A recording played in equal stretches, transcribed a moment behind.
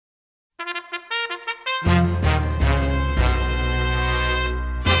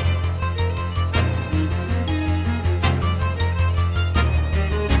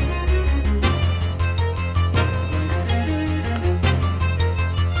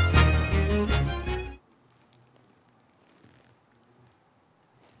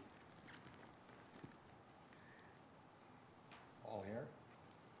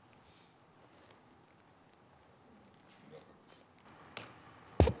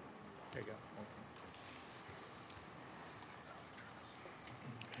you go.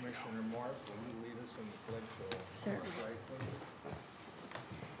 Commissioner Morris, will you lead us in the pledge? Sir.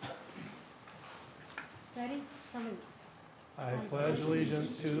 Ready? Somebody. I pledge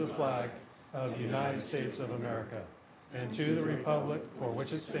allegiance to the flag of the United States of America and to the republic for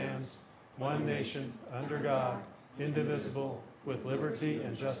which it stands, one nation, under God, indivisible, with liberty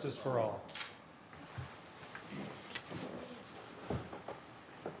and justice for all.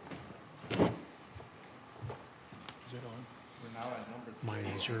 Is it on? We're now at number 3 Mine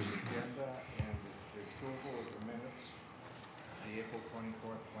is yours. on the agenda, and it's the approval of the minutes, the April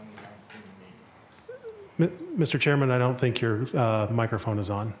 24th, 2019 meeting. Mr. Chairman, I don't think your microphone is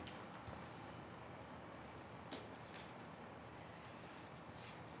on.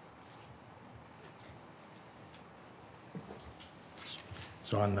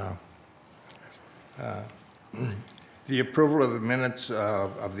 It's on now. The approval of the minutes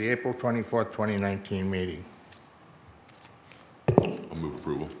of the April 24th, 2019 meeting. I'll move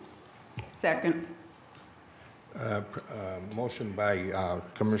approval. Second. Motion by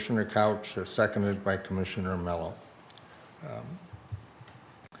Commissioner Couch, seconded by Commissioner Mello.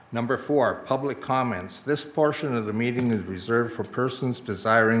 Number 4, public comments. This portion of the meeting is reserved for persons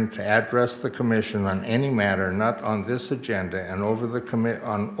desiring to address the Commission on any matter not on this agenda and over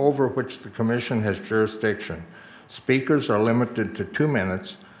which the Commission has jurisdiction. Speakers are limited to 2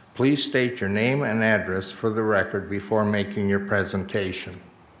 minutes. Please state your name and address for the record before making your presentation.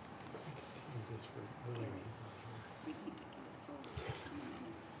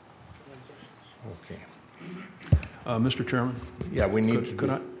 Okay. Mr. Chairman? Yeah, we need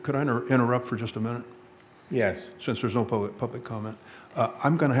Could I interrupt for just a minute, Yes. since there's no public comment?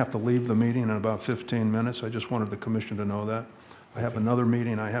 I'm going to have to leave the meeting in about 15 minutes. I just wanted the commission to know that. I have another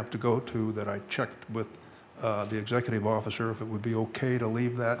meeting I have to go to that I checked with the executive officer if it would be okay to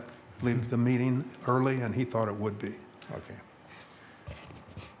leave the meeting early, and he thought it would be. Okay.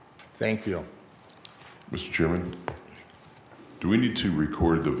 Thank you. Mr. Chairman, do we need to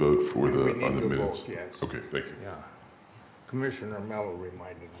record the vote for We the need on the to minutes? vote, yes. Okay, thank you. Yeah. Commissioner Mello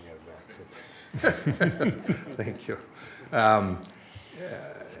reminded me of that. Thank you.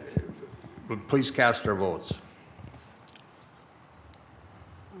 Please cast your votes.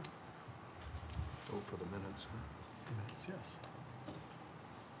 Vote for the minutes. Minutes, yes.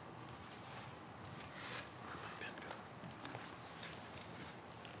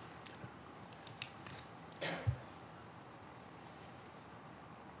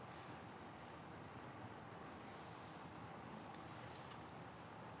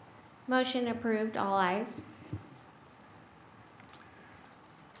 Motion approved, all ayes.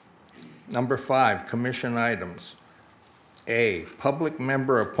 Number 5, commission items. A, public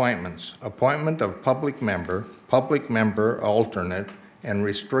member appointments. Appointment of public member alternate, and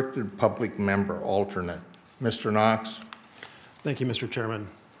restricted public member alternate. Mr. Knox? Thank you, Mr. Chairman.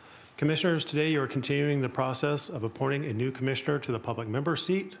 Commissioners, today you are continuing the process of appointing a new commissioner to the public member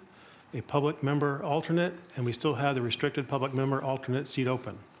seat, a public member alternate, and we still have the restricted public member alternate seat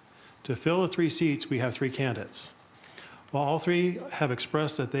open. To fill the 3 seats, we have 3 candidates. While all 3 have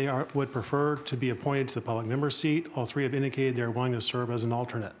expressed that they would prefer to be appointed to the public member seat, all 3 have indicated they are willing to serve as an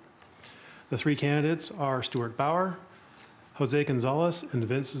alternate. The 3 candidates are Stuart Bauer, Jose Gonzalez, and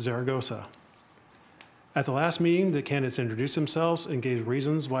Vince Zaragoza. At the last meeting, the candidates introduced themselves and gave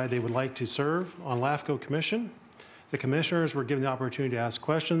reasons why they would like to serve on LAFCo Commission. The commissioners were given the opportunity to ask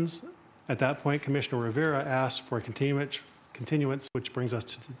questions. At that point, Commissioner Rivera asked for a continuance, which brings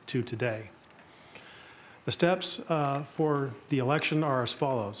us to today. The steps for the election are as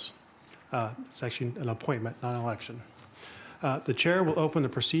follows. It's actually an appointment, not an election. The chair will open the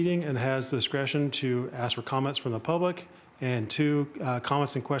proceeding and has the discretion to ask for comments from the public and 2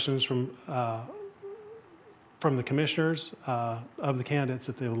 comments and questions from the commissioners of the candidates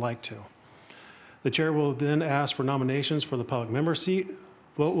if they would like to. The chair will then ask for nominations for the public member seat.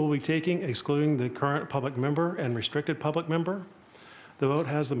 Vote will be taken excluding the current public member and restricted public member. The vote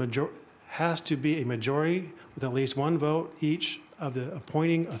has to be a majority with at least 1 vote each of the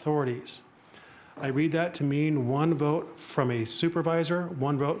appointing authorities. I read that to mean 1 vote from a supervisor,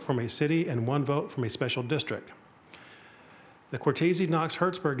 1 vote from a city, and 1 vote from a special district. The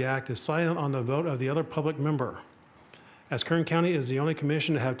Cortese-Knox-Hertzberg Act is silent on the vote of the other public member. As Kern County is the only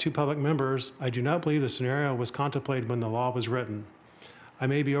commission to have 2 public members, I do not believe the scenario was contemplated when the law was written. I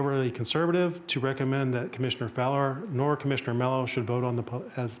may be overly conservative to recommend that Commissioner Fowler nor Commissioner Mello should vote on the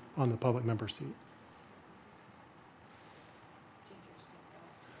public member seat.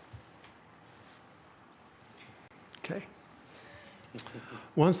 Okay.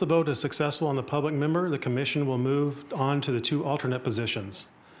 Once the vote is successful on the public member, the commission will move on to the 2 alternate positions.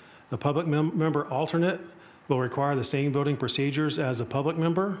 The public member alternate will require the same voting procedures as a public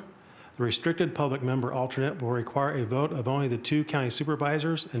member. The restricted public member alternate will require a vote of only the 2 county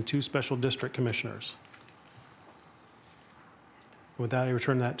supervisors and 2 special district commissioners. With that, I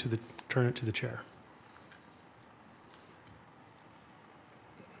turn it to the chair.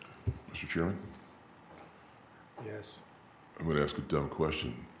 Mr. Chairman, Yes. I'm going to ask a dumb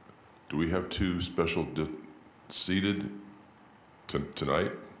question. Do we have 2 special seated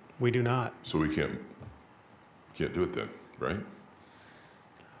tonight? We do not. So we can't do it then, right?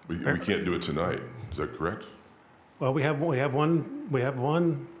 We can't do it tonight. Is that correct? Well, we have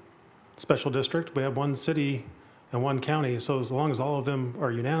one special district, we have 1 city and 1 county, so as long as all of them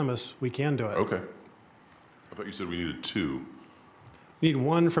are unanimous, we can do it. Okay. I thought you said we needed 2. We need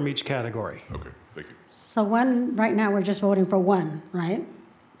 1 from each category. Okay, thank you. So one, right now, we're just voting for one, right?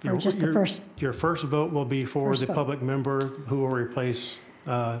 Or Your- just the your- first? Your first vote will be for First the vote. public member who will replace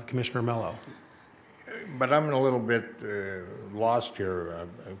Commissioner Mello. But I'm a little bit lost here,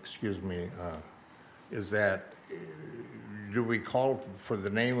 excuse me. Is that, do we call for the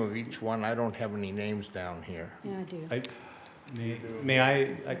name of each one? I don't have any names down here. Yeah, I do. May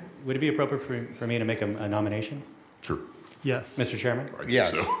I, would it be appropriate for me to make a nomination, Sure. Yes. Mr. Chairman? I think Yes.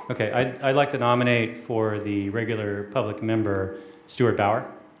 so. Okay, I'd like to nominate for the regular public member, Stuart Bauer.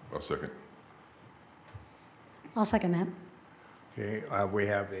 I'll second. I'll second that. Okay, we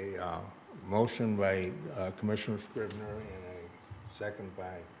have a motion by Commissioner Scrivener and a second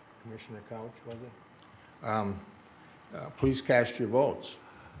by Commissioner Couch, was it? Please cast your votes.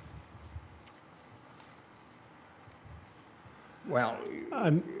 Well,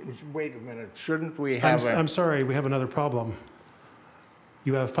 wait a minute, shouldn't we have I'm sorry, we have another problem.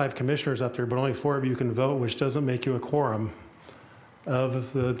 You have 5 commissioners up there, but only 4 of you can vote, which doesn't make you a quorum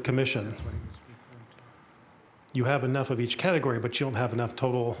of the commission. You have enough of each category, but you don't have enough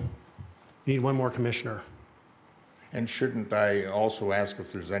total. You need 1 more commissioner. And shouldn't I also ask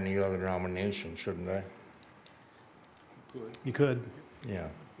if there's any other nominations, shouldn't I? You could. Yeah.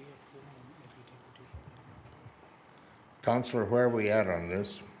 Counselor, where are we at on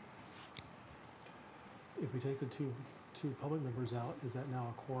this? If we take the two public members out, is that now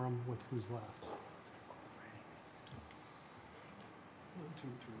a quorum with who's left? 1, 2,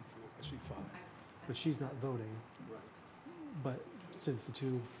 3, 4, I see 5. But she's not voting. But since the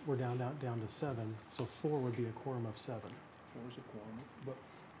 2, we're down to 7, so 4 would be a quorum of 7. 4 is a quorum, but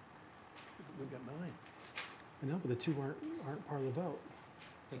we've got 9. I know, but the 2 aren't part of the vote.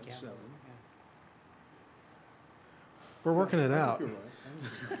 That's 7. We're working it out. You're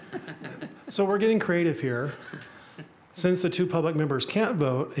right. So we're getting creative here. Since the 2 public members can't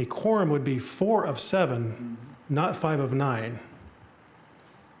vote, a quorum would be 4 of 7, not 5 of 9.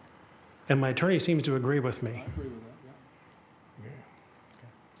 And my attorney seems to agree with me. I agree with that, yeah.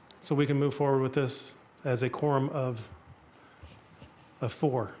 So we can move forward with this as a quorum of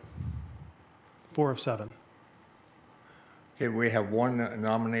 4. 4 of 7. Okay, we have 1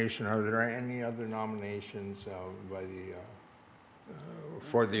 nomination. Are there any other nominations by the,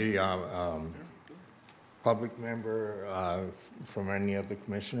 for the public member from any of the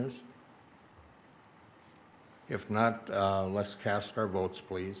commissioners? If not, let's cast our votes,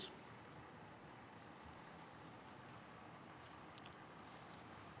 please.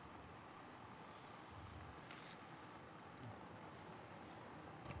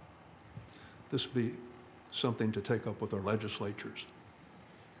 This would be something to take up with our legislatures.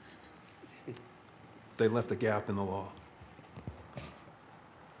 They left a gap in the law.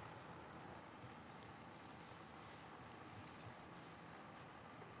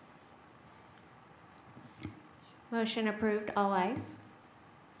 Motion approved, all ayes.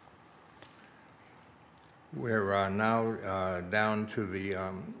 We're now down to the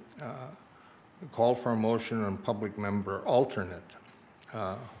call for a motion on public member alternate.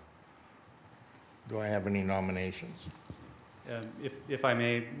 Do I have any nominations? If I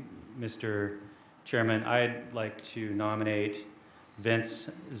may, Mr. Chairman, I'd like to nominate Vince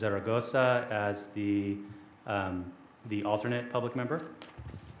Zaragoza as the alternate public member.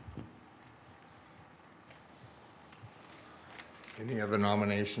 Any other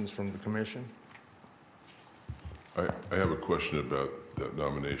nominations from the commission? I have a question about that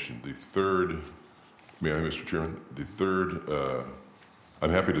nomination. The third, may I, Mr. Chairman? The third, I'm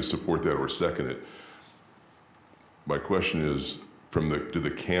happy to support that or second it. My question is, do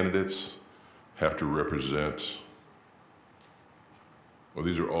the candidates have to represent, well,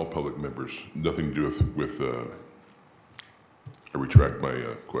 these are all public members, nothing to do with I retract my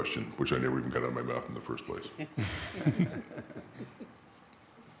question, which I never even got out of my mouth in the first place.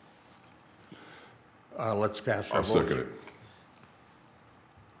 Let's cast our I'll votes. second it.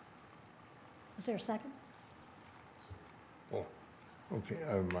 Was there a second? Oh, okay.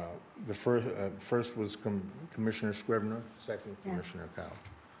 The first was Commissioner Scrivener, second Yeah. Commissioner Couch.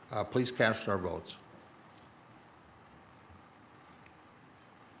 Please cast our votes.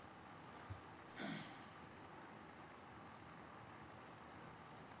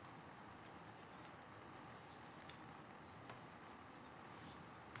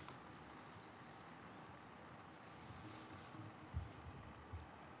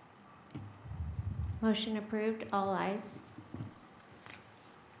 Motion approved, all ayes.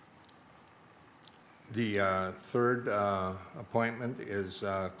 The third appointment is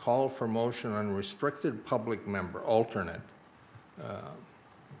call for motion on restricted public member, alternate. Do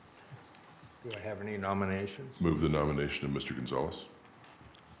I have any nominations? Move the nomination of Mr. Gonzalez.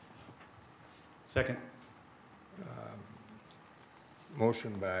 Second.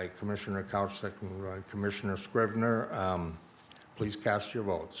 Motion by Commissioner Couch, second by Commissioner Scrivener. Please cast your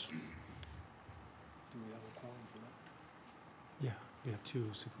votes. Do we have a quorum for that? Yeah, we have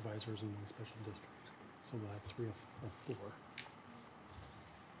 2 supervisors in the special district, so we'll have 3 of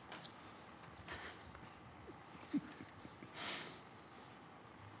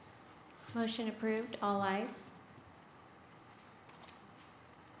 4. Motion approved, all ayes.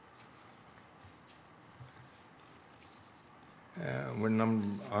 We're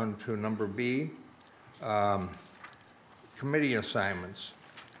on to number B, committee assignments.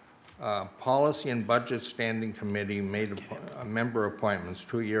 Policy and Budget Standing Committee made member appointments,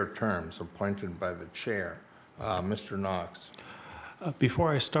 2-year terms appointed by the chair. Mr. Knox.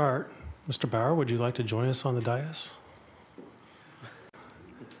 Before I start, Mr. Bauer, would you like to join us on the dais?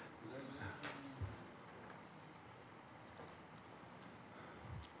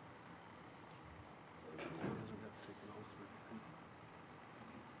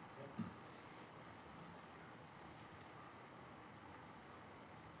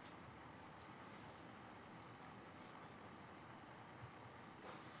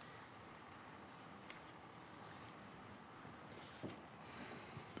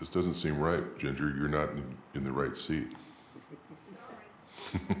 This doesn't seem right, Ginger. You're not in the right seat.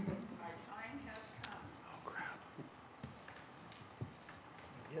 Oh, crap.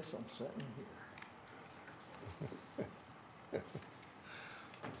 Yes, I'm sitting here.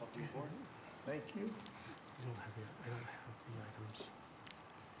 Thank you. I don't have the items.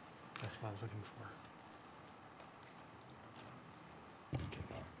 That's what I was looking for.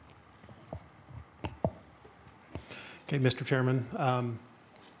 Okay, Mr. Chairman,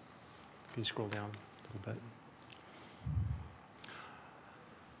 can you scroll down a little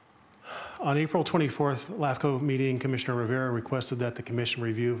bit? On April 24th, LAFCo meeting, Commissioner Rivera requested that the commission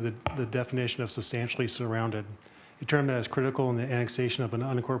review the definition of substantially surrounded, a term that is critical in the annexation of an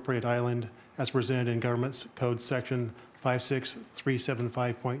unincorporated island as presented in Government Code Section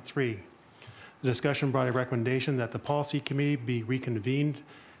 56375.3. The discussion brought a recommendation that the policy committee be reconvened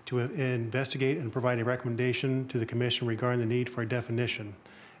to investigate and provide a recommendation to the commission regarding the need for a definition,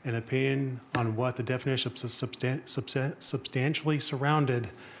 an opinion on what the definition of substantially surrounded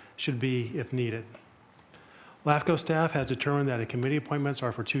should be if needed. LAFCo staff has determined that committee appointments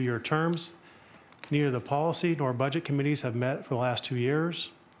are for 2-year terms. Neither the policy nor budget committees have met for the last 2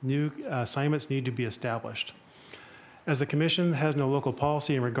 years. New assignments need to be established. As the commission has no local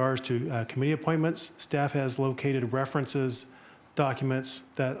policy in regards to committee appointments, staff has located references, documents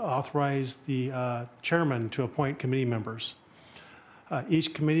that authorize the chairman to appoint committee members.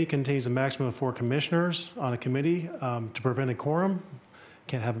 Each committee contains a maximum of 4 commissioners on a committee to prevent a quorum.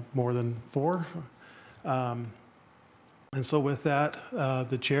 Can't have more than 4. And so with that,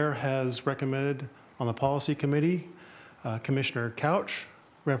 the chair has recommended on the policy committee, Commissioner Couch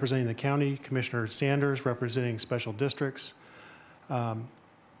representing the county, Commissioner Sanders representing special districts. That's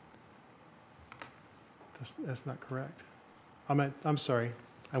not correct. I'm sorry,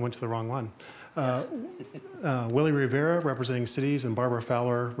 I went to the wrong one. Willie Rivera representing cities and Barbara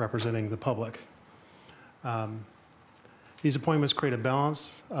Fowler representing the public. These appointments create a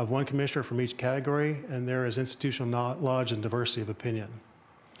balance of 1 commissioner from each category, and there is institutional knowledge and diversity of opinion.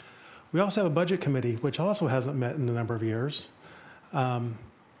 We also have a budget committee, which also hasn't met in a number of years.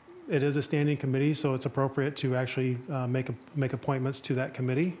 It is a standing committee, so it's appropriate to actually make appointments to that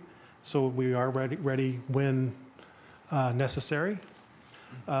committee. So we are ready when necessary.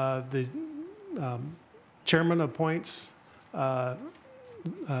 The chairman appoints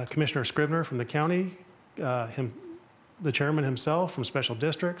Commissioner Scrivener from the county, the chairman himself from special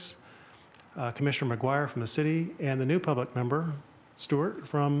districts, Commissioner McGuire from the city, and the new public member, Stewart,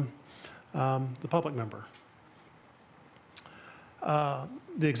 from the public member.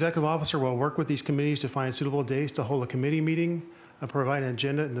 The executive officer will work with these committees to find suitable days to hold a committee meeting provide an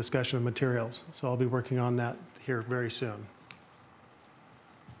agenda and discussion of materials. So I'll be working on that here very soon.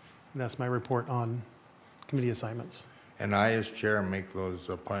 And that's my report on committee assignments. And I, as chair, make those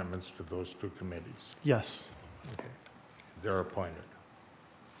appointments to those two committees. Yes. Okay. They're appointed.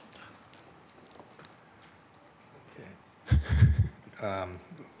 Okay.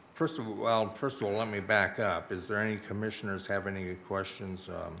 First of all, let me back up. Is there any commissioners have any questions?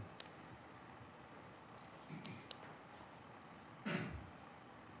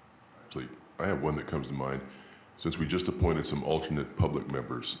 Actually, I have one that comes to mind. Since we just appointed some alternate public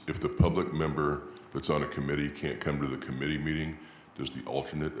members, if the public member that's on a committee can't come to the committee meeting, does the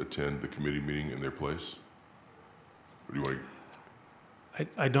alternate attend the committee meeting in their place? Or do you want to?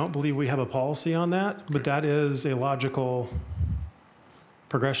 I don't believe we have a policy on that, but that is a logical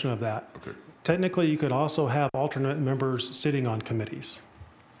progression of that. Okay, Technically, you could also have alternate members sitting on committees,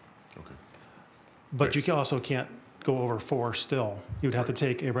 okay. but you also can't go over 4 still. You'd have to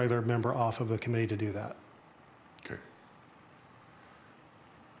take a regular member off of the committee to do that. Okay.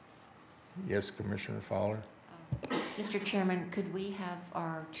 Yes, Commissioner Fowler? Mr. Chairman, could we have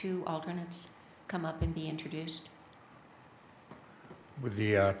our 2 alternates come up and be introduced? Would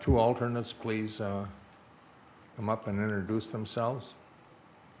the 2 alternates please come up and introduce themselves?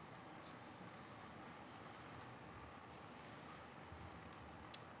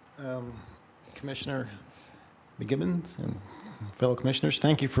 Commissioner McGibbons and fellow commissioners,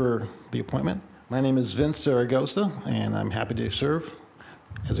 thank you for the appointment. My name is Vince Zaragoza, and I'm happy to serve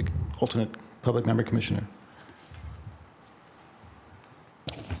as an alternate public member commissioner.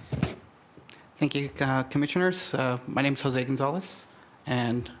 Thank you, commissioners. My name is Jose Gonzalez,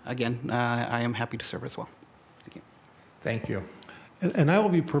 and again, I am happy to serve as well. Thank you. Thank you. And I will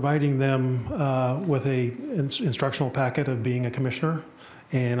be providing them with a instructional packet of being a commissioner.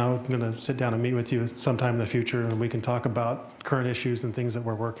 And I'm going to sit down and meet with you sometime in the future, and we can talk about current issues and things that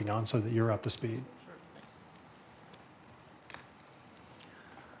we're working on so that you're up to speed.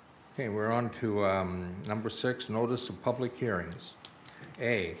 Okay, we're on to number 6, notice of public hearings.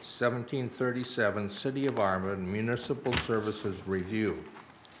 A, 1737 City of Arvin Municipal Services Review.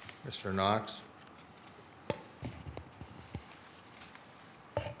 Mr. Knox?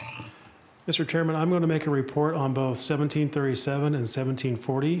 Mr. Chairman, I'm going to make a report on both 1737 and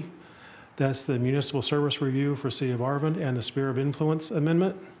 1740. That's the Municipal Service Review for City of Arvin and the Sphere of Influence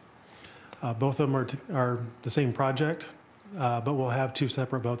Amendment. Both of them are the same project, but we'll have 2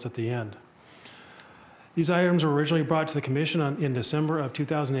 separate votes at the end. These items were originally brought to the Commission in December of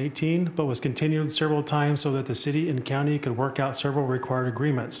 2018, but was continued several times so that the city and county could work out several required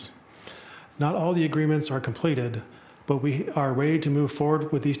agreements. Not all the agreements are completed, but we are ready to move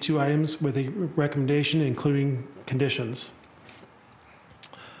forward with these 2 items with a recommendation including conditions.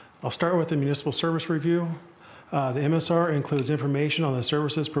 I'll start with the Municipal Service Review. The MSR includes information on the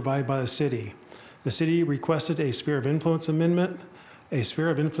services provided by the city. The city requested a Sphere of Influence amendment. A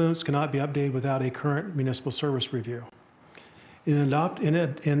Sphere of Influence cannot be updated without a current Municipal Service Review. In adopting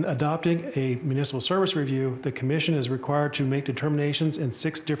a Municipal Service Review, the Commission is required to make determinations in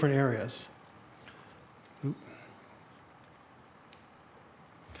 6 different areas.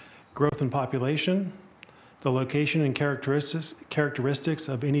 Growth in population, the location and characteristics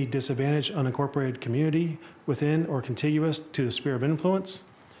of any disadvantaged unincorporated community within or contiguous to the sphere of influence.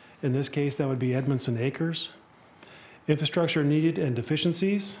 In this case, that would be Edmondson Acres. Infrastructure needed and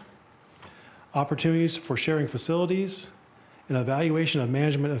deficiencies, opportunities for sharing facilities, and evaluation of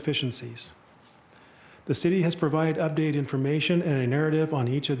management efficiencies. The city has provided updated information and a narrative on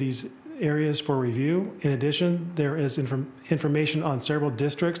each of these areas for review. In addition, there is information on several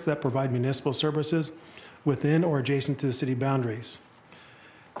districts that provide municipal services within or adjacent to the city boundaries.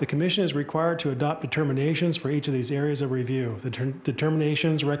 The Commission is required to adopt determinations for each of these areas of review. The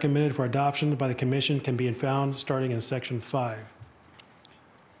determinations recommended for adoption by the Commission can be found starting in Section 5.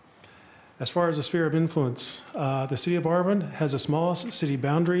 As far as the sphere of influence, the City of Arvin has the smallest city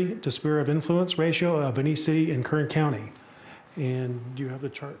boundary to sphere of influence ratio of any city in Kern County. And do you have the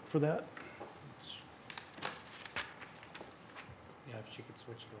chart for that? Yeah, if she could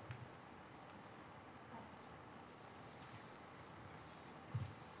switch it over.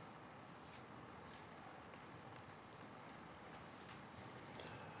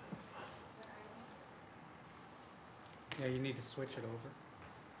 Yeah, you need to switch it over.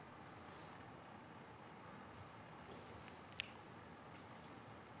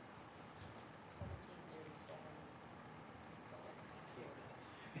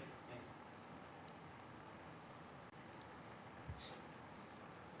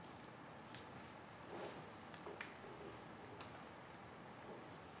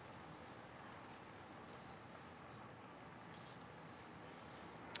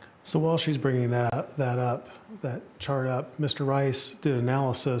 So while she's bringing that chart up, Mr. Rice did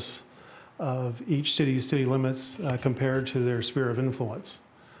analysis of each city's city limits compared to their sphere of influence.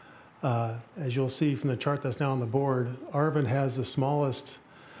 As you'll see from the chart that's now on the board, Arvin has the smallest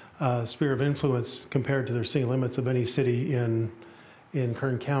sphere of influence compared to their city limits of any city in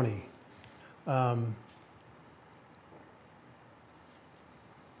Kern County.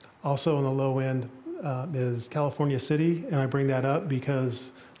 Also on the low end is California City, and I bring that up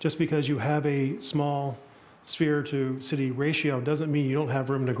because just because you have a small sphere to city ratio doesn't mean you don't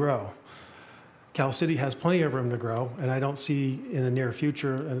have room to grow. Cal City has plenty of room to grow, and I don't see in the near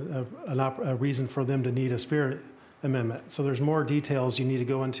future a reason for them to need a sphere amendment. So there's more details you need to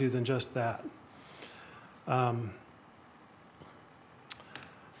go into than just that. The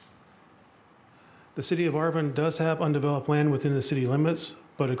city of Arvin does have undeveloped land within the city limits,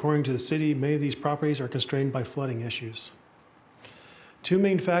 but according to the city, many of these properties are constrained by flooding issues. Two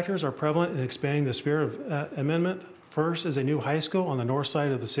main factors are prevalent in expanding the sphere of amendment. First is a new high school on the north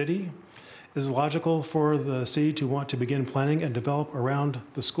side of the city. It is logical for the city to want to begin planning and develop around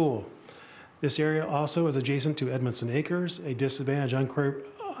the school. This area also is adjacent to Edmondson Acres, a disadvantaged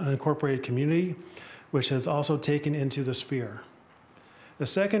unincorporated community, which has also taken into the sphere. The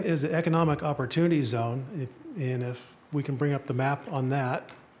second is the economic opportunity zone, and if we can bring up the map on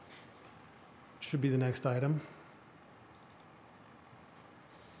that, should be the next item.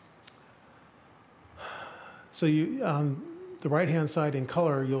 So the right-hand side in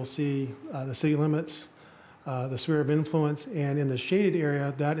color, you'll see the city limits, the sphere of influence, and in the shaded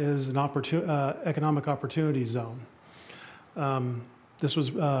area, that is an economic opportunity zone. This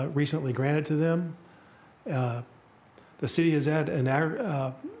was recently granted to them. The city has had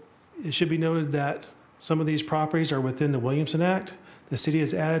it should be noted that some of these properties are within the Williamson Act. The city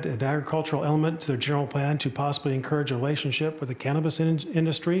has added an agricultural element to their general plan to possibly encourage a relationship with the cannabis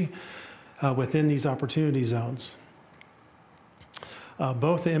industry within these opportunity zones.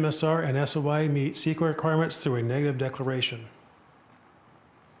 Both the MSR and SOI meet CEQA requirements through a negative declaration.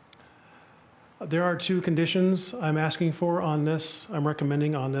 There are two conditions I'm asking for on this, I'm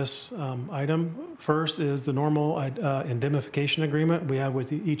recommending on this item. First is the normal indemnification agreement we have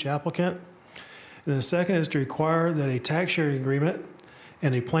with each applicant. And the second is to require that a tax sharing agreement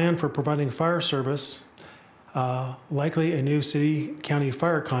and a plan for providing fire service, likely a new city-county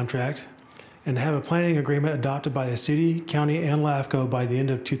fire contract, and have a planning agreement adopted by the city, county, and LAFCo by the end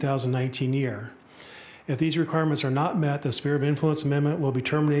of 2019 year. If these requirements are not met, the sphere of influence amendment will be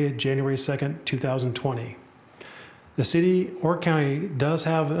terminated January 2nd, 2020. The city or county does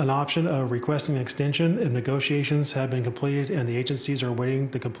have an option of requesting an extension if negotiations have been completed and the agencies are awaiting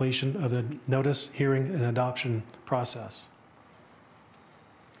the completion of the notice, hearing, and adoption process.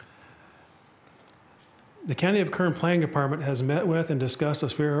 The County of Kern Planning Department has met with and discussed a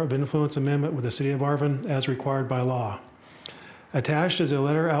sphere of influence amendment with the City of Arvin as required by law. Attached is a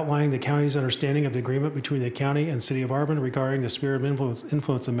letter outlining the county's understanding of the agreement between the county and City of Arvin regarding the sphere of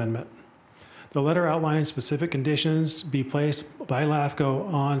influence amendment. The letter outlines specific conditions be placed by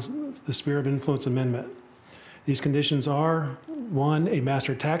LAFCo on the sphere of influence amendment. These conditions are: 1, a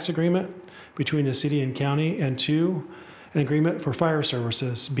master tax agreement between the city and county, and 2, an agreement for fire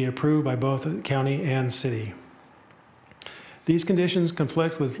services be approved by both the county and city. These conditions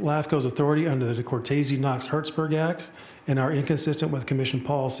conflict with LAFCO's authority under the Cortese-Knox-Hertzberg Act and are inconsistent with Commission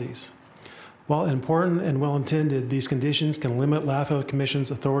policies. While important and well-intended, these conditions can limit LAFCO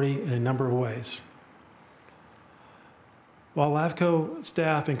Commission's authority in a number of ways. While LAFCO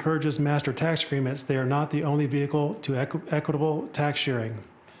staff encourages master tax agreements, they are not the only vehicle to equitable tax sharing.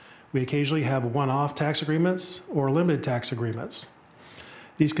 We occasionally have one-off tax agreements or limited tax agreements.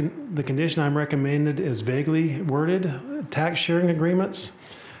 The condition I'm recommended is vaguely worded tax sharing agreements.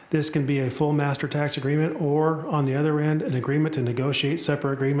 This can be a full master tax agreement or, on the other end, an agreement to negotiate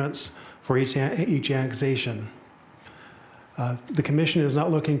separate agreements for each annexation. The Commission is not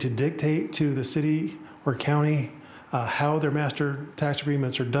looking to dictate to the city or county how their master tax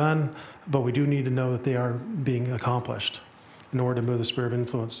agreements are done, but we do need to know that they are being accomplished in order to move the sphere of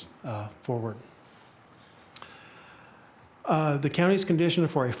influence forward. The county's condition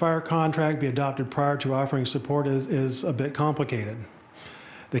for a fire contract be adopted prior to offering support is a bit complicated.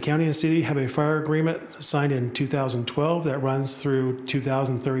 The county and city have a fire agreement signed in 2012 that runs through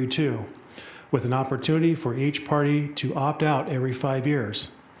 2032, with an opportunity for each party to opt out every 5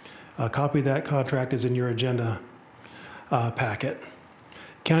 years. A copy of that contract is in your agenda packet.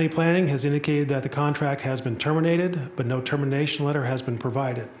 County planning has indicated that the contract has been terminated, but no termination letter has been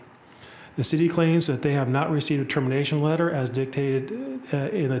provided. The city claims that they have not received a termination letter as dictated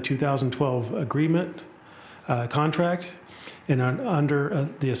in the 2012 agreement contract, and under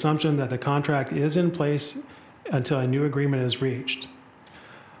the assumption that the contract is in place until a new agreement is reached.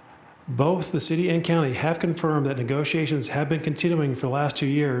 Both the city and county have confirmed that negotiations have been continuing for the last 2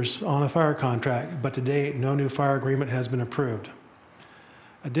 years on a fire contract, but to date, no new fire agreement has been approved.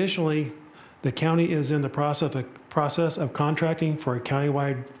 Additionally, the county is in the process of contracting for a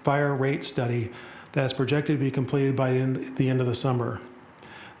countywide fire rate study that is projected to be completed by the end of the summer.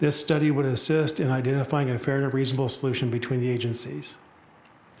 This study would assist in identifying a fair and reasonable solution between the agencies.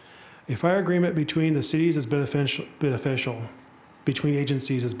 A fire agreement between the cities is beneficial, between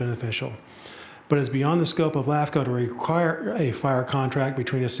agencies is beneficial, but is beyond the scope of LAFCo to require a fire contract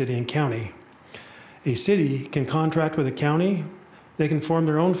between a city and county. A city can contract with a county, they can form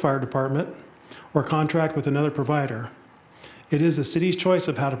their own fire department, or contract with another provider. It is the city's choice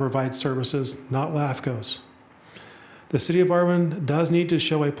of how to provide services, not LAFCo's. The city of Arvin does need to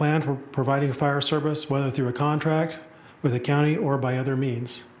show a plan for providing fire service, whether through a contract with a county or by other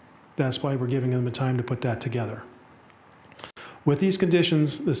means. That's why we're giving them the time to put that together. With these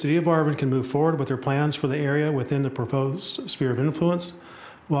conditions, the city of Arvin can move forward with their plans for the area within the proposed sphere of influence,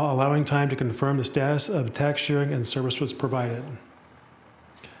 while allowing time to confirm the status of tax sharing and service was provided.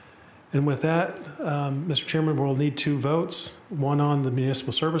 And with that, Mr. Chairman, we'll need 2 votes, one on the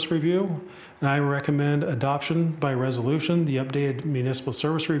municipal service review, and I recommend adoption by resolution, the updated municipal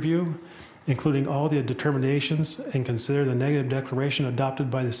service review, including all the determinations, and consider the negative declaration adopted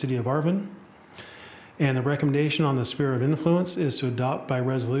by the city of Arvin. And the recommendation on the sphere of influence is to adopt by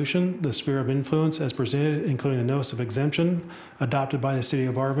resolution the sphere of influence as presented, including the notice of exemption adopted by the city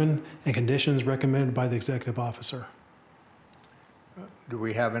of Arvin and conditions recommended by the executive officer. Do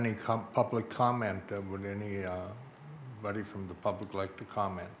we have any public comment? Would anybody from the public like to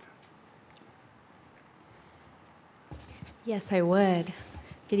comment? Yes, I would.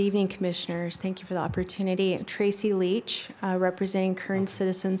 Good evening, Commissioners. Thank you for the opportunity. Tracy Leach, representing Kern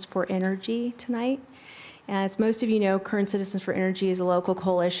Citizens for Energy tonight. As most of you know, Kern Citizens for Energy is a local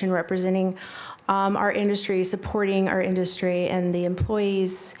coalition representing our industry, supporting our industry and the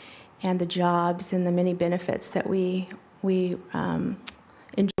employees and the jobs and the many benefits that we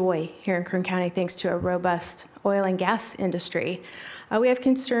enjoy here in Kern County thanks to a robust oil and gas industry. We have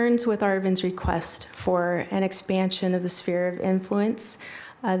concerns with Arvin's request for an expansion of the sphere of influence.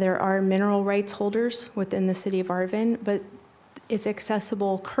 There are mineral rights holders within the city of Arvin, but it's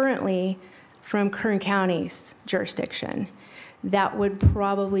accessible currently from Kern County's jurisdiction. That would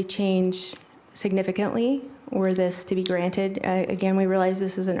probably change significantly were this to be granted. Again, we realize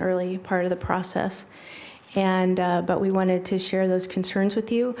this is an early part of the process, and but we wanted to share those concerns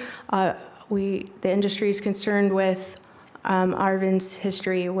with you. The industry is concerned with Arvin's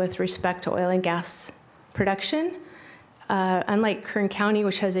history with respect to oil and gas production. Unlike Kern County,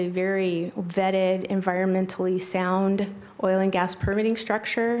 which has a very vetted, environmentally sound oil and gas permitting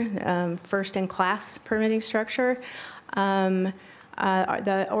structure, first-in-class permitting structure, the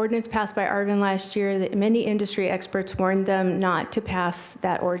ordinance passed by Arvin last year, that many industry experts warned them not to pass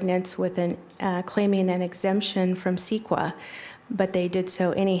that ordinance with claiming an exemption from CEQA, but they did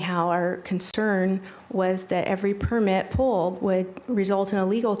so anyhow. Our concern was that every permit pulled would result in a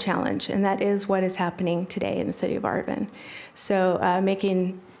legal challenge, and that is what is happening today in the city of Arvin. So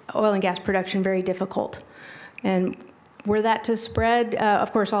making oil and gas production very difficult. And were that to spread,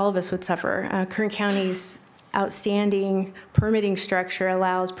 of course, all of us would suffer. Kern County's outstanding permitting structure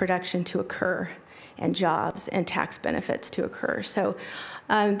allows production to occur and jobs and tax benefits to occur. So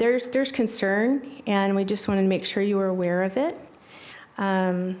there's concern, and we just wanted to make sure you were aware of it.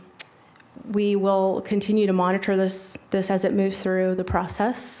 We will continue to monitor this as it moves through the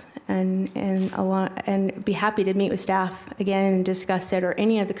process, and be happy to meet with staff again and discuss it, or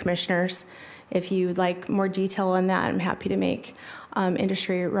any of the commissioners. If you'd like more detail on that, I'm happy to make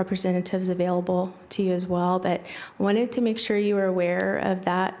industry representatives available to you as well. But I wanted to make sure you were aware of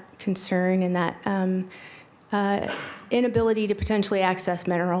that concern and that inability to potentially access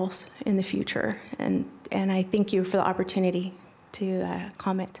minerals in the future. And I thank you for the opportunity to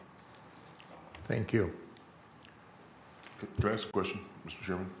comment. Thank you. Can I ask a question, Mr.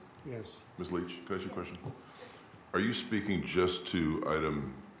 Chairman? Yes. Ms. Leach, can I ask you a question? Are you speaking just to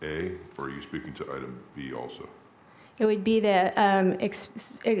item A, or are you speaking to item B also? It would be the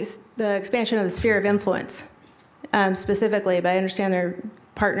expansion of the sphere of influence specifically, but I understand they're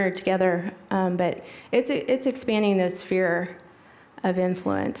partnered together. But it's expanding the sphere of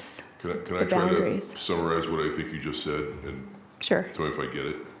influence. Can I try to summarize what I think you just said and sure. Tell me if I get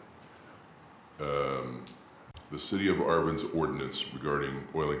it? The city of Arvin's ordinance regarding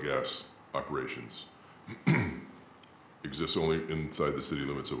oil and gas operations exists only inside the city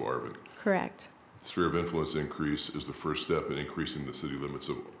limits of Arvin. Correct. sphere of influence increase is the first step in increasing the city limits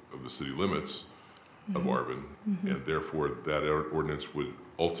of the city limits of Arvin, and therefore that ordinance would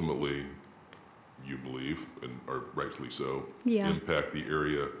ultimately, you believe, and are rightfully so, Yeah. impact the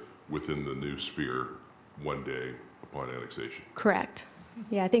area within the new sphere one day upon annexation. Correct.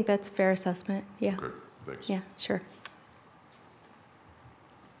 Yeah, I think that's a fair assessment. Yeah. Okay, thanks. Yeah, sure.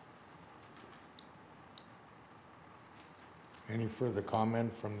 Any further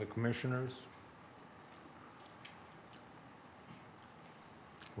comment from the commissioners?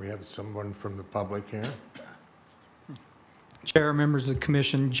 We have someone from the public here. Chair, members of the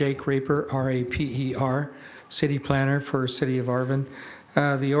commission, Jake Raper, R-A-P-E-R, city planner for City of Arvin.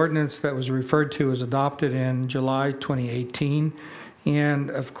 The ordinance that was referred to was adopted in July 2018. And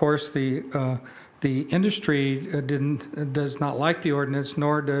of course, the industry does not like the ordinance,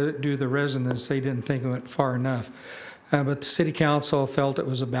 nor do the residents. They didn't think it went far enough. But the city council felt it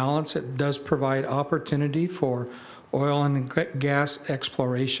was a balance. It does provide opportunity for oil and gas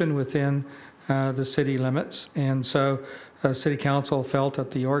exploration within the city limits. And so city council felt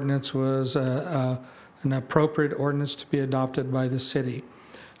that the ordinance was an appropriate ordinance to be adopted by the city.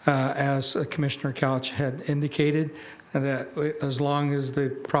 As Commissioner Couch had indicated, that as long as the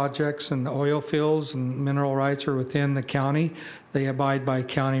projects and the oil fields and mineral rights are within the county, they abide by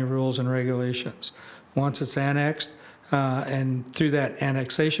county rules and regulations. Once it's annexed, and through that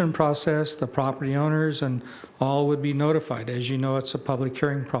annexation process, the property owners and all would be notified. As you know, it's a public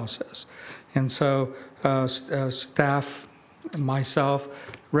hearing process. And so staff, myself,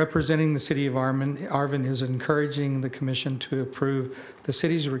 representing the city of Arvin is encouraging the commission to approve the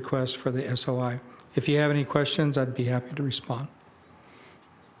city's request for the SOI. If you have any questions, I'd be happy to respond.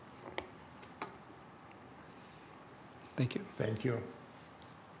 Thank you. Thank you.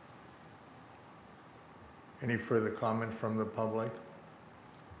 Any further comment from the public?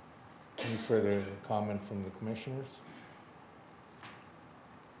 Any further comment from the commissioners?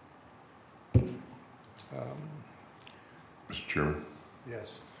 Mr. Chairman,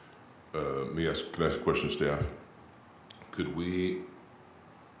 Yes. can I ask a question of staff? Could we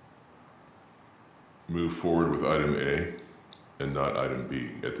move forward with item A and not item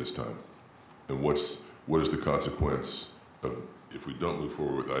B at this time? And what is the consequence of if we don't move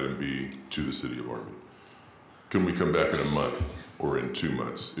forward with item B to the city of Arvin? Can we come back in a month or in 2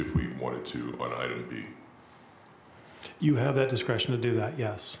 months if we wanted to on item B? You have that discretion to do that,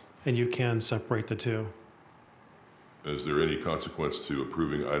 yes, and you can separate the two. Is there any consequence to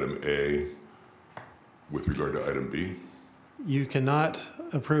approving item A with regard to item B? You cannot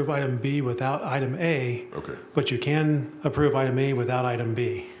approve item B without item A, Okay, but you can approve item A without item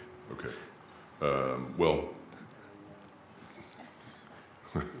B. okay. Well,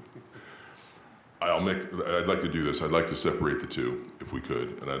 I'd like to do this. I'd like to separate the two, if we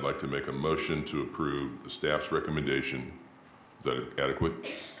could, and I'd like to make a motion to approve the staff's recommendation, is that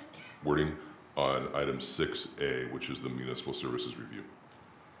adequate wording, on item 6A, which is the municipal services review,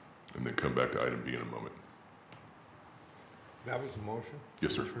 and then come back to item B in a moment. That was the motion?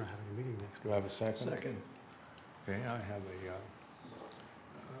 Yes, sir. We're having a meeting next Do I have a second? Second. Okay, I have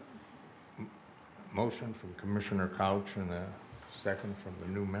a motion from Commissioner Couch and a second from the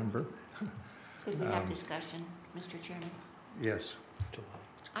new member. Could we have discussion, Mr. Chairman? Yes.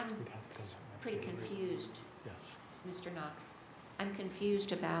 I'm pretty confused, Yes. Mr. Knox. I'm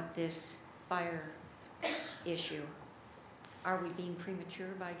confused about this fire issue. Are we being premature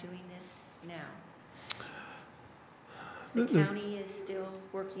by doing this now? The county is still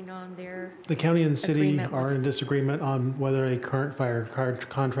working on their The county and city agreement are with- in disagreement on whether a current fire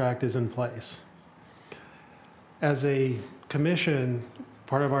contract is in place. As a commission,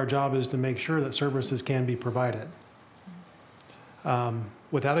 part of our job is to make sure that services can be provided.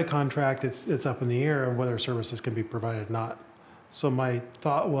 Without a contract, it's up in the air of whether services can be provided or not. So my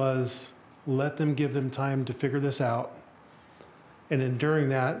thought was, let them give them time to figure this out. And then during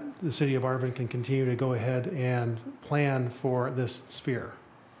that, the city of Arvin can continue to go ahead and plan for this sphere.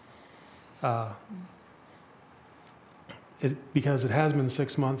 Because it has been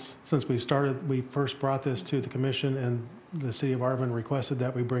 6 months since we first brought this to the commission, and the city of Arvin requested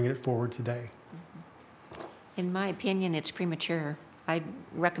that we bring it forward today. In my opinion, it's premature. I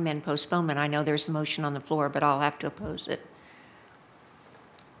recommend postponement. I know there's a motion on the floor, but I'll have to oppose it.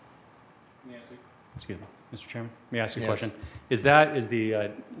 Excuse me, Mr. Chairman, may I ask you a Yes. question? Is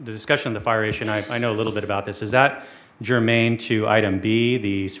the discussion of the fire issue, and I know a little bit about this, is that germane to item B,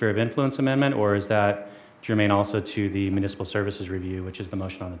 the sphere of influence amendment, or is that germane also to the municipal services review, which is the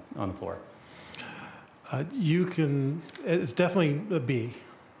motion on the floor? It's definitely a B.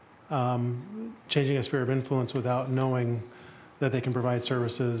 Changing a sphere of influence without knowing that they can provide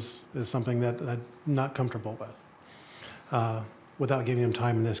services is something that I'm not comfortable with, without giving them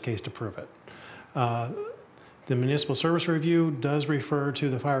time in this case to prove it. The municipal service review does refer to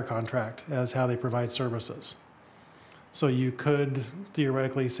the fire contract as how they provide services. So you could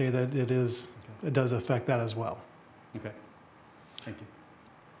theoretically say that it does affect that as well. Okay, thank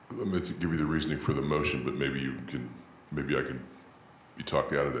you. Let me give you the reasoning for the motion, but maybe I can be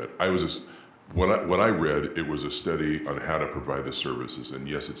talked out of that. When I read, it was a study on how to provide the services, and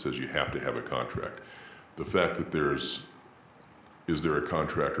yes, it says you have to have a contract. The fact that is there a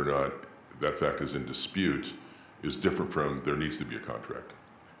contract or not, that fact is in dispute, is different from there needs to be a contract.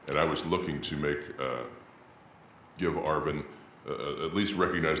 And I was looking to give Arvin, at least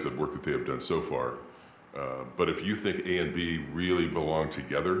recognize the work that they have done so far. But if you think A and B really belong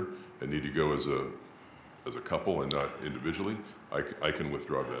together and need to go as a couple and not individually, I can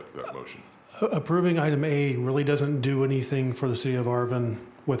withdraw that motion. Approving item A really doesn't do anything for the city of Arvin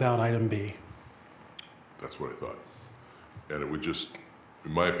without item B. That's what I thought. And it would just,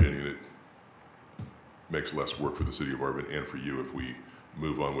 in my opinion, it makes less work for the city of Arvin and for you if we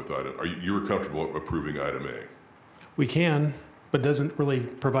move on with item. You're comfortable approving item A? We can, but doesn't really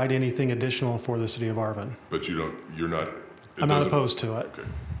provide anything additional for the city of Arvin. But you're not. I'm not opposed to it. Okay.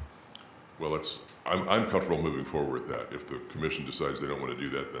 Well, I'm comfortable moving forward with that. If the commission decides they don't want to do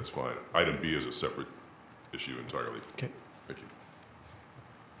that, that's fine. Item B is a separate issue entirely. Okay. Thank you.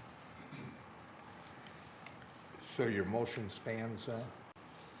 So your motion stands,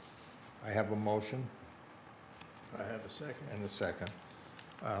 I have a motion. I have a second. And a second.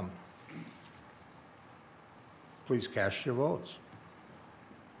 Please cast your votes.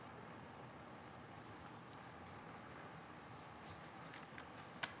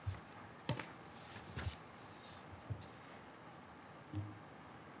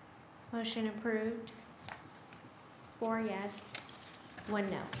 Motion approved. 4 yes, 1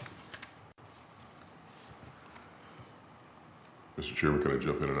 no. Mr. Chairman, can I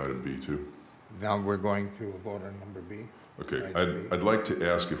jump in on item B too? Now we're going to vote on number B. Okay, Item B. I'd like to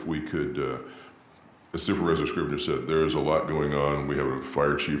ask if we could, as Supervisor Scrivener said, there's a lot going on. We have a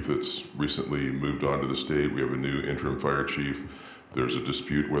fire chief that's recently moved on to the state. We have a new interim fire chief. There's a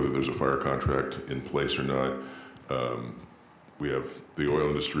dispute whether there's a fire contract in place or not. We have the oil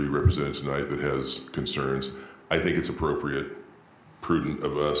industry represented tonight that has concerns. I think it's appropriate, prudent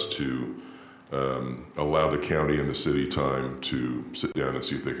of us to allow the county and the city time to sit down and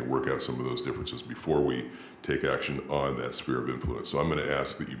see if they can work out some of those differences before we take action on that sphere of influence. So I'm going to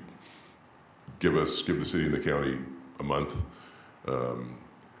ask that you give the city and the county a month.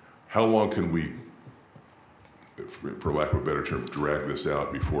 How long can we, for lack of a better term, drag this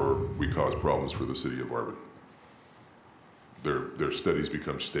out before we cause problems for the city of Arvin? Their studies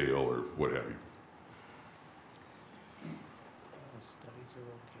become stale or what have you. The studies are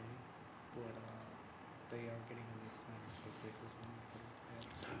okay, but they are getting a new plan, so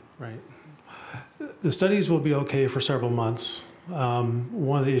Right. The studies will be okay for several months.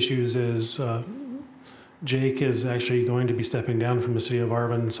 One of the issues is Jake is actually going to be stepping down from the city of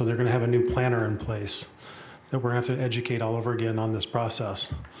Arvin, so they're going to have a new planner in place that we're going to have to educate all over again on this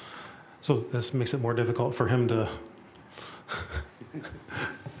process. So this makes it more difficult for him to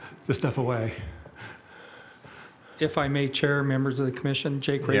step away. If I may, Chair, members of the commission,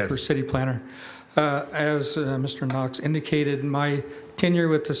 Jake Raper, Yes. City Planner. As Mr. Knox indicated, my tenure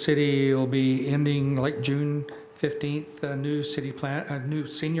with the city will be ending like June 15th. A new new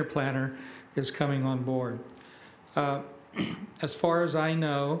senior planner is coming on board. As far as I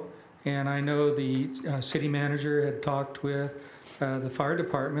know, and I know the city manager had talked with the fire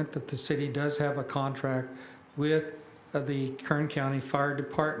department, that the city does have a contract with the Kern County Fire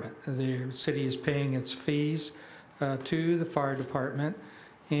Department. The city is paying its fees to the fire department,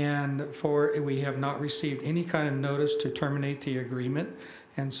 and we have not received any kind of notice to terminate the agreement.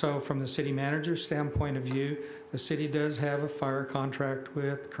 And so from the city manager's standpoint of view, the city does have a fire contract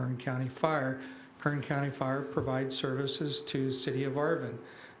with Kern County Fire. Kern County Fire provides services to the city of Arvin.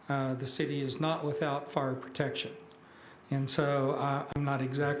 The city is not without fire protection. And so I'm not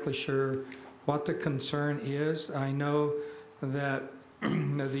exactly sure what the concern is. I know that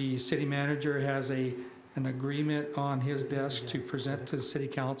the city manager has an agreement on his desk to present to the city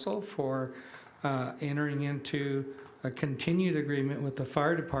council for entering into a continued agreement with the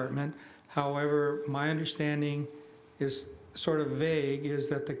fire department. However, my understanding is sort of vague, is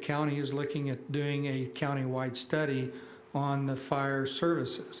that the county is looking at doing a county-wide study on the fire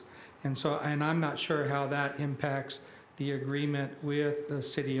services. And I'm not sure how that impacts the agreement with the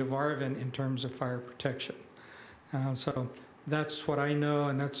city of Arvin in terms of fire protection. So That's what I know,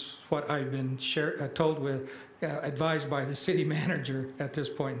 and that's what I've been told with, advised by the city manager at this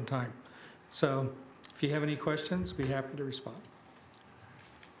point in time. So if you have any questions, be happy to respond.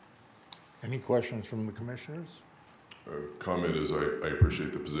 Any questions from the commissioners? Comment is I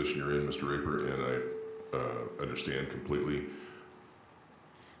appreciate the position you're in, Mr. Raper, and I understand completely.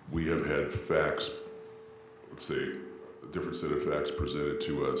 We have had facts, let's say, a different set of facts presented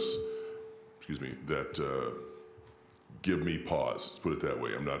to us, that give me pause. Let's put it that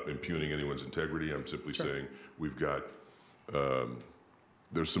way. I'm not impugning anyone's integrity. I'm simply saying we've got,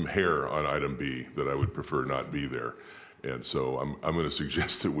 there's some hair on item B that I would prefer not be there. And so I'm going to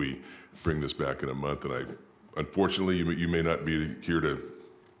suggest that we bring this back in a month. And unfortunately, you may not be here to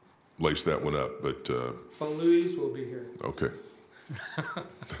lace that one up, but. Well, Louise will be here. Okay.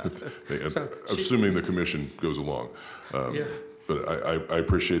 Assuming the commission goes along. Yeah. But I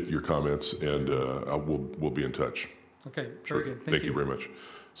appreciate your comments, and we'll be in touch. Okay, very good. Thank you very much.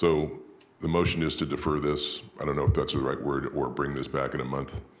 So the motion is to defer this. I don't know if that's the right word, or bring this back in a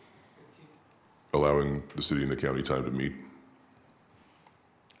month, allowing the city and the county time to meet.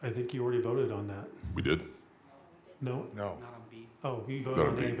 I think you already voted on that. We did? No? No. Not on B. Oh, you voted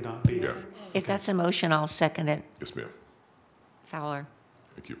on A, but not B. Yeah. If that's a motion, I'll second it. Yes, ma'am. Fowler.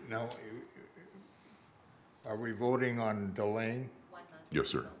 Thank you. Now, are we voting on delaying? Yes,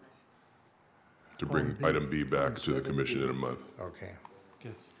 sir. To bring item B back to the commission in a month. Okay.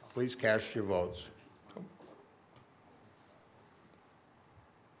 Yes. Please cast your votes.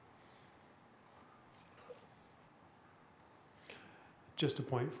 Just a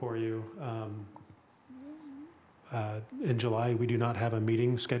point for you. In July, we do not have a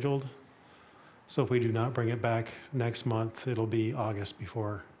meeting scheduled. So if we do not bring it back next month, it'll be August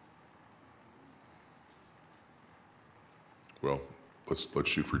before. Well, let's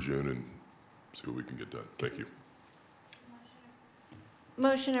shoot for June and see what we can get done. Thank you.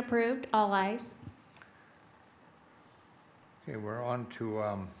 Motion approved, all ayes. Okay, we're on to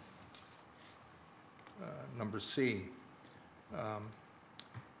number C.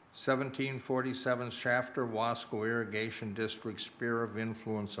 1747 Shafter-Wasco Irrigation District Sphere of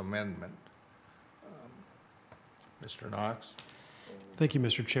Influence Amendment. Mr. Knox? Thank you,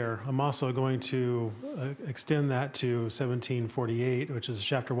 Mr. Chair. I'm also going to extend that to 1748, which is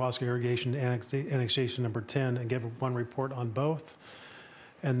Shafter-Wasco Irrigation Annexation Number 10, and give one report on both,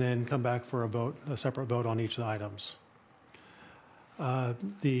 and then come back for a separate vote on each of the items.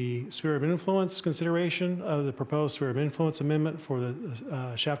 The sphere of influence consideration of the proposed sphere of influence amendment for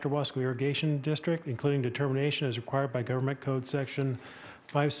the Shafter-Wasco Irrigation District, including determination as required by Government Code Section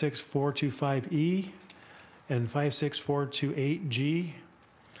 56425E and 56428G.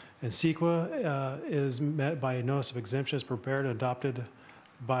 And CEQA is met by a notice of exemption as prepared and adopted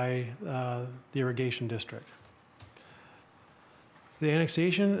by the irrigation district. The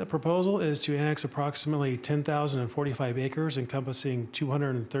annexation proposal is to annex approximately 10,045 acres encompassing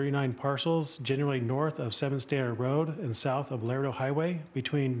 239 parcels, generally north of 7 Standard Road and south of Laredo Highway,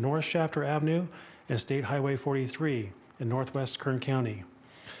 between North Shafter Avenue and State Highway 43 in northwest Kern County.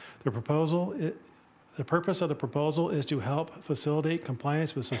 The purpose of the proposal is to help facilitate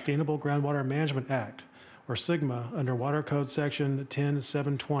compliance with Sustainable Groundwater Management Act, or SGMA, under Water Code Section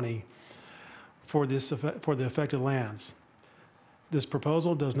 10720 for the affected lands. This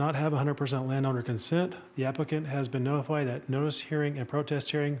proposal does not have 100% landowner consent. The applicant has been notified that notice hearing and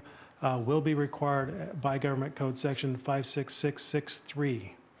protest hearing will be required by Government Code Section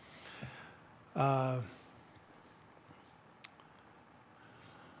 56663.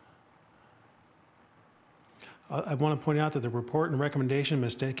 I want to point out that the report and recommendation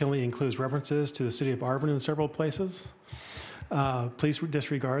mistakenly includes references to the city of Arvin in several places. Please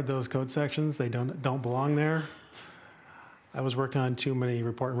disregard those code sections. They don't belong there. I was working on too many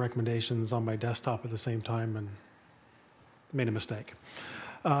report and recommendations on my desktop at the same time and made a mistake.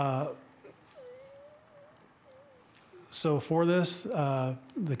 So for this,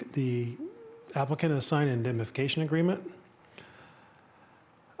 the applicant has signed an indemnification agreement.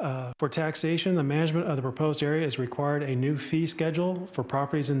 For taxation, the management of the proposed area is required a new fee schedule for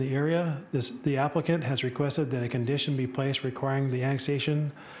properties in the area. The applicant has requested that a condition be placed requiring the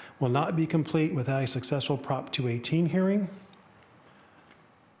annexation will not be complete without a successful Prop 218 hearing.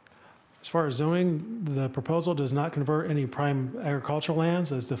 As far as zoning, the proposal does not convert any prime agricultural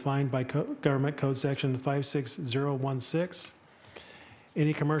lands as defined by Government Code Section 56016.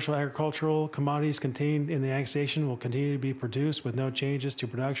 Any commercial agricultural commodities contained in the annexation will continue to be produced with no changes to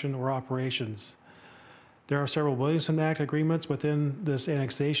production or operations. There are several Williamson Act agreements within this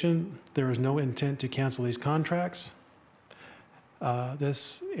annexation. There is no intent to cancel these contracts.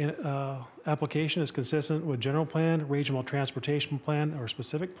 This application is consistent with general plan, regional transportation plan, or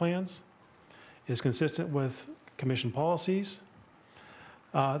specific plans. Is consistent with commission policies.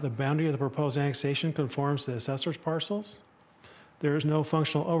 The boundary of the proposed annexation conforms to the assessor's parcels. There is no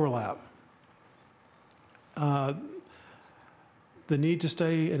functional overlap. The need to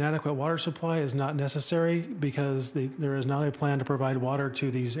study an adequate water supply is not necessary because there is not a plan to provide water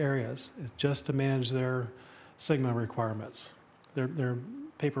to these areas. It's just to manage their SIGMA requirements, their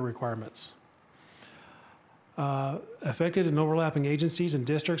paper requirements. Affected and overlapping agencies and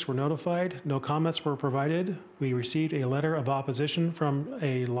districts were notified. No comments were provided. We received a letter of opposition from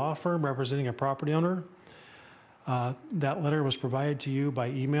a law firm representing a property owner. That letter was provided to you by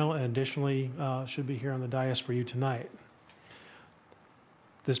email and additionally should be here on the dais for you tonight.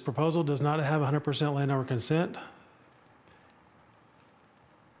 This proposal does not have 100% landowner consent.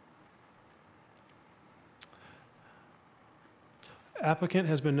 Applicant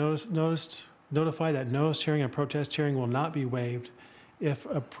has been notified that notice hearing and protest hearing will not be waived. If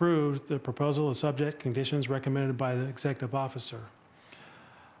approved, the proposal is subject to conditions recommended by the executive officer.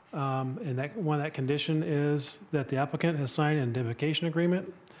 And one of that condition is that the applicant has signed an indemnification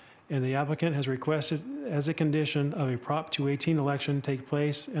agreement, and the applicant has requested as a condition of a Prop 218 election take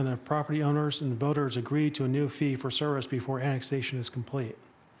place, and the property owners and voters agree to a new fee for service before annexation is complete.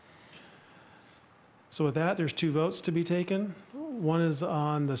 So with that, there's 2 votes to be taken. One is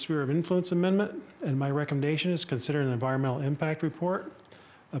on the sphere of influence amendment, and my recommendation is consider an environmental impact report.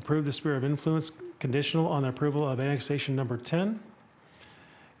 Approve the sphere of influence conditional on the approval of annexation number 10.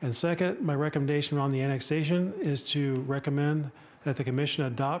 And second, my recommendation on the annexation is to recommend that the commission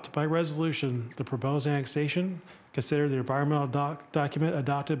adopt by resolution the proposed annexation, consider the environmental document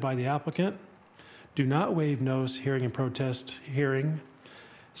adopted by the applicant, do not waive notice hearing and protest hearing,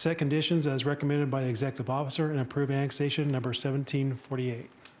 set conditions as recommended by the executive officer, and approve annexation number 1748.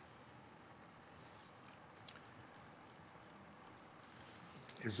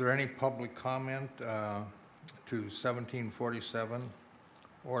 Is there any public comment to 1747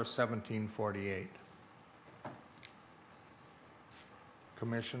 or 1748?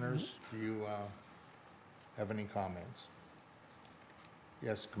 Commissioners, do you have any comments?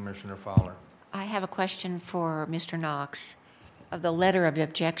 Yes, Commissioner Fowler. I have a question for Mr. Knox. Of the letter of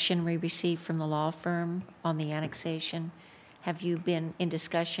objection we received from the law firm on the annexation, have you been in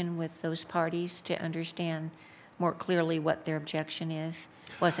discussion with those parties to understand more clearly what their objection is?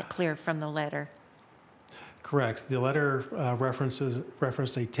 Was it clear from the letter? Correct. The letter referenced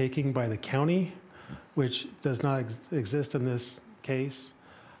a taking by the county, which does not exist in this case.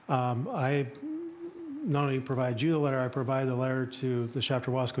 I not only provide you the letter, I provide the letter to the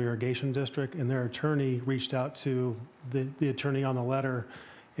Shafter-Wasco Irrigation District, and their attorney reached out to the attorney on the letter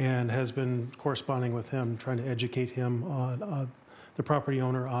and has been corresponding with him, trying to educate him on the property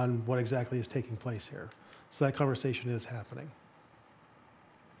owner on what exactly is taking place here. So that conversation is happening.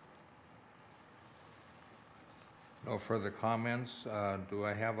 No further comments. Do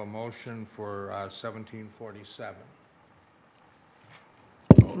I have a motion for 1747?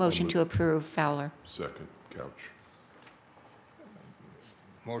 Motion to approve, Fowler. Second, Couch.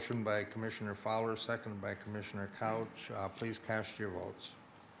 Motion by Commissioner Fowler, seconded by Commissioner Couch. Please cast your votes.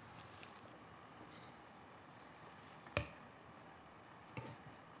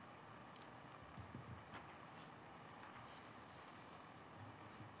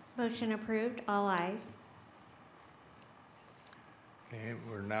 Motion approved, all ayes. Okay,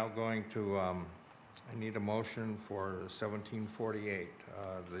 we're now going to, I need a motion for 1748,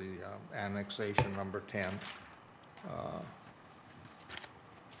 the annexation number 10.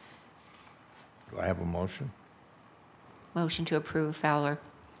 Do I have a motion? Motion to approve, Fowler.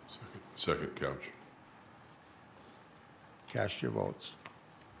 Second, Couch. Cast your votes.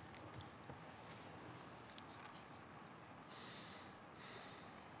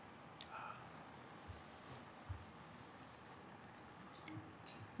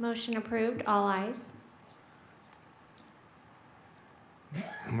 Motion approved, all ayes.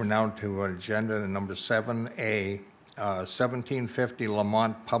 We're now to agenda number 7A, 1750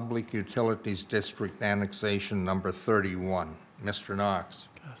 Lamont Public Utilities District Annexation number 31. Mr. Knox.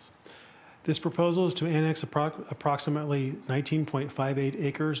 Yes. This proposal is to annex approximately 19.58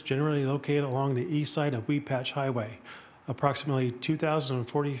 acres generally located along the east side of Weed Patch Highway, approximately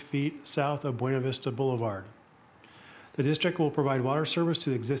 2,040 feet south of Buena Vista Boulevard. The district will provide water service to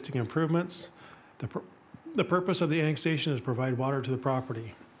the existing improvements. The purpose of the annexation is to provide water to the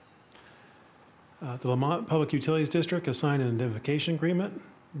property. The Lamont Public Utilities District has signed an indemnification agreement.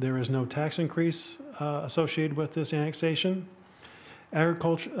 There is no tax increase associated with this annexation.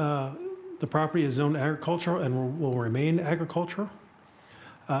 The property is zoned agricultural and will remain agricultural.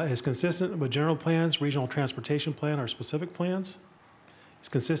 Is consistent with general plans, regional transportation plan, or specific plans. It's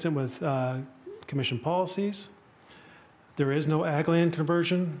consistent with commission policies. There is no ag land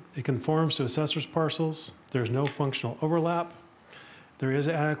conversion. It conforms to assessor's parcels. There's no functional overlap. There is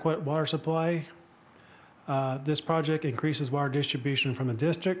adequate water supply. This project increases water distribution from the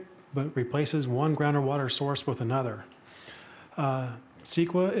district, but replaces one groundwater source with another.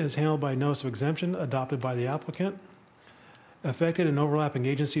 CEQA is handled by notice of exemption adopted by the applicant. Affected and overlapping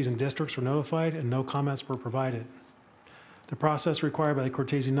agencies and districts were notified and no comments were provided. The process required by the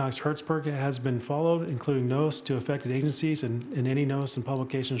Cortese Knox Hertzberg has been followed, including notice to affected agencies and any notice and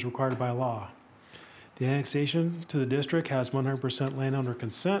publications required by law. The annexation to the district has 100% landowner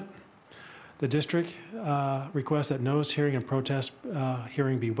consent. The district requests that notice, hearing, and protest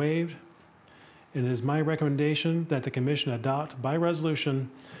hearing be waived. It is my recommendation that the commission adopt by resolution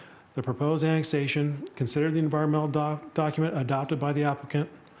the proposed annexation, consider the environmental document adopted by the applicant,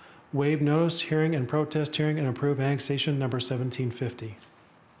 waive notice, hearing, and protest hearing, and approve annexation number 1750.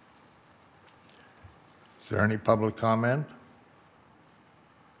 Is there any public comment?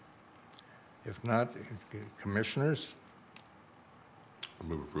 If not, commissioners? I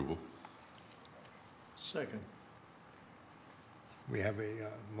move approval. Second. We have a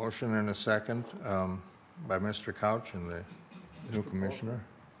motion and a second by Mr. Couch and the new commissioner.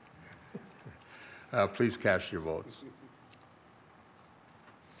 Please cast your votes.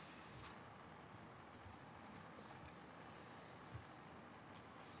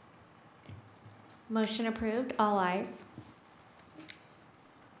 Motion approved, all ayes.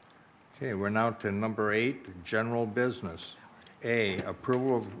 Okay, we're now to number 8, general business. A,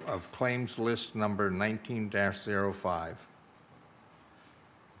 approval of claims list number 19-05.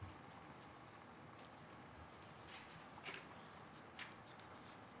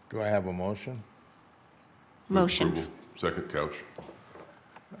 Do I have a motion? Move Motion. approval. Second, Couch.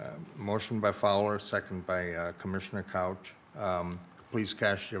 Motion by Fowler, second by Commissioner Couch. Please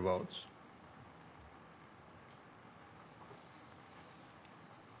cast your votes.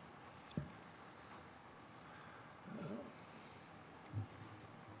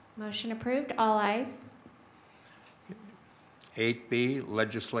 Motion approved, all ayes. 8B,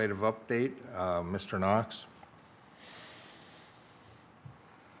 legislative update. Mr. Knox?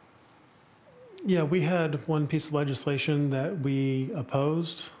 Yeah, we had one piece of legislation that we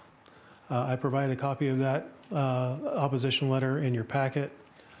opposed. I provided a copy of that opposition letter in your packet.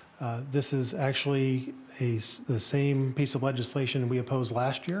 This is actually the same piece of legislation we opposed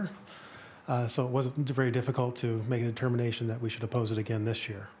last year. So it wasn't very difficult to make a determination that we should oppose it again this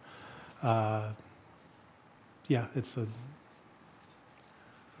year. Yeah, it's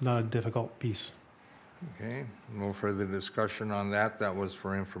not a difficult piece. Okay, no further discussion on that. That was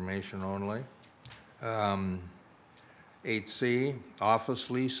for information only. 8C,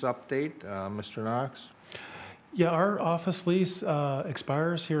 office lease update. Mr. Knox? Yeah, our office lease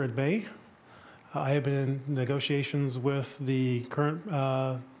expires here in May. I have been in negotiations with the current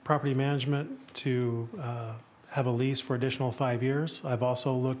property management to have a lease for additional 5 years. I've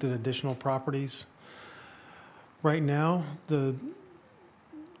also looked at additional properties. Right now,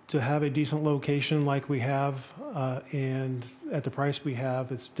 to have a decent location like we have and at the price we have,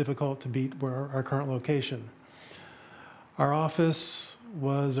 it's difficult to beat our current location. Our office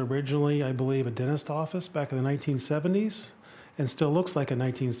was originally, I believe, a dentist office back in the 1970s and still looks like a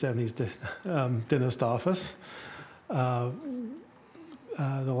 1970s dentist office. The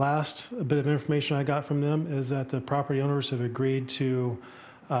last bit of information I got from them is that the property owners have agreed to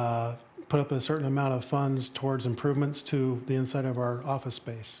put up a certain amount of funds towards improvements to the inside of our office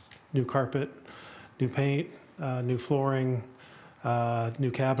space. New carpet, new paint, new flooring,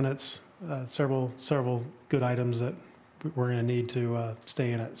 new cabinets, several good items that we're going to need to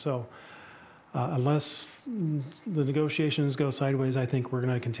stay in it. So unless the negotiations go sideways, I think we're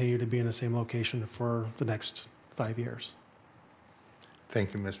going to continue to be in the same location for the next 5 years.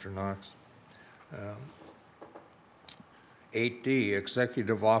 Thank you, Mr. Knox. 8D,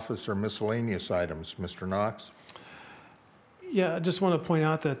 executive officer miscellaneous itunes. Mr. Knox? Yeah, I just want to point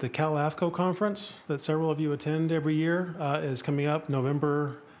out that the LAFCo conference that several of you attend every year is coming up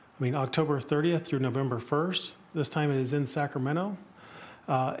October 30th through November 1st. This time it is in Sacramento.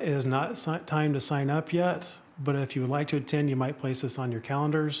 It is not time to sign up yet, but if you would like to attend, you might place this on your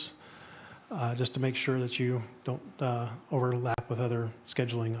calendars just to make sure that you don't overlap with other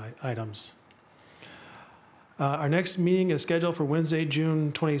scheduling items. Our next meeting is scheduled for Wednesday,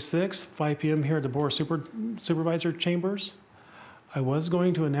 June 26th, 5 p.m. here at the Board of Supervisor Chambers. I was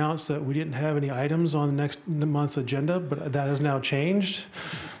going to announce that we didn't have any items on next month's agenda, but that has now changed.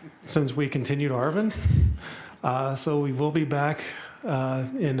 since we continue to Arvin. So we will be back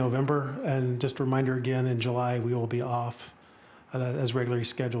in November. And just a reminder again, in July, we will be off as regularly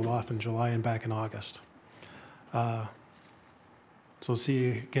scheduled, off in July and back in August. So see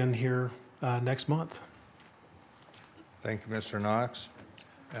you again here next month. Thank you, Mr. Knox.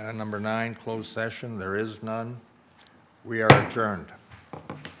 Number 9, closed session. There is none. We are adjourned.